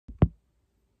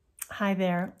Hi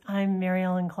there, I'm Mary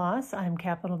Ellen Klas. I'm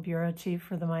Capital Bureau Chief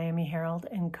for the Miami Herald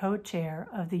and co-chair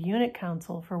of the Unit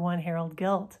Council for One Herald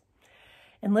Guild.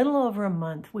 In little over a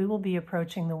month, we will be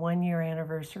approaching the one-year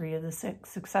anniversary of the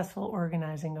successful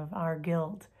organizing of our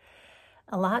guild.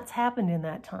 A lot's happened in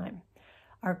that time.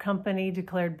 Our company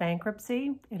declared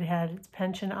bankruptcy. It had its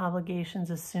pension obligations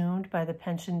assumed by the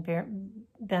Pension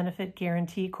Benefit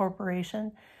Guaranty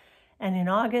Corporation, and in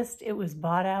August, it was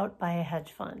bought out by a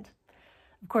hedge fund.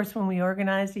 Of course, when we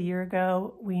organized a year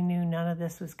ago, we knew none of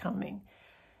this was coming.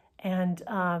 And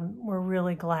we're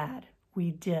really glad we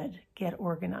did get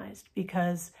organized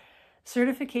because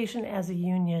certification as a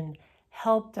union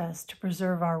helped us to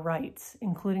preserve our rights,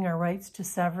 including our rights to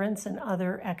severance and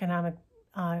other economic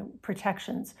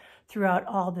protections throughout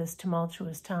all this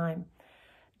tumultuous time.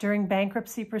 During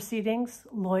bankruptcy proceedings,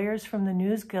 lawyers from the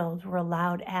NewsGuild were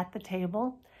allowed at the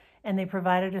table, and they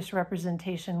provided us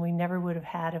representation we never would have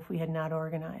had if we had not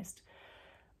organized.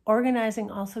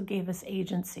 Organizing also gave us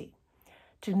agency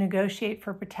to negotiate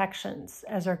for protections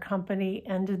as our company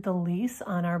ended the lease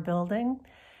on our building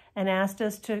and asked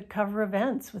us to cover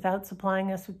events without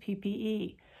supplying us with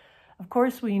PPE. Of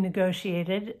course, we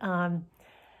negotiated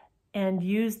and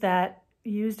used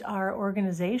our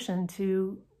organization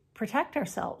to protect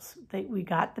ourselves. We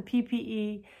got the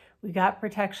PPE, we got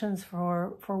protections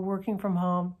for working from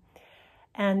home,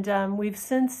 and we've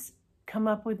since come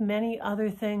up with many other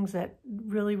things that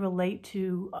really relate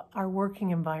to our working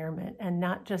environment and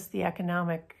not just the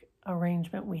economic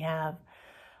arrangement we have.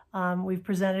 We've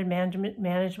presented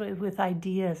management with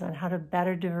ideas on how to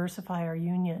better diversify our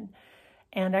union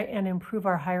and improve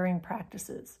our hiring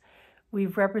practices.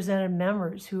 We've represented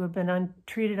members who have been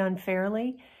treated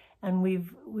unfairly, and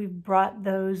we've brought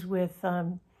those with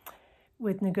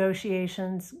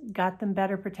negotiations, got them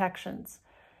better protections.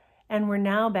 And we're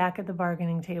now back at the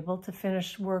bargaining table to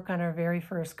finish work on our very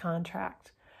first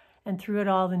contract. And through it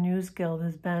all, the NewsGuild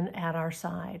has been at our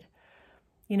side.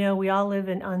 You know, we all live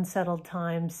in unsettled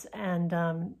times,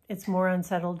 and it's more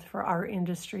unsettled for our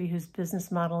industry whose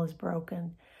business model is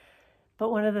broken.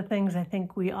 But one of the things I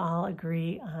think we all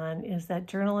agree on is that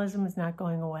journalism is not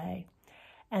going away.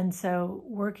 And so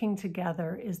working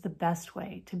together is the best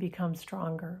way to become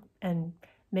stronger and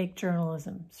make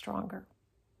journalism stronger.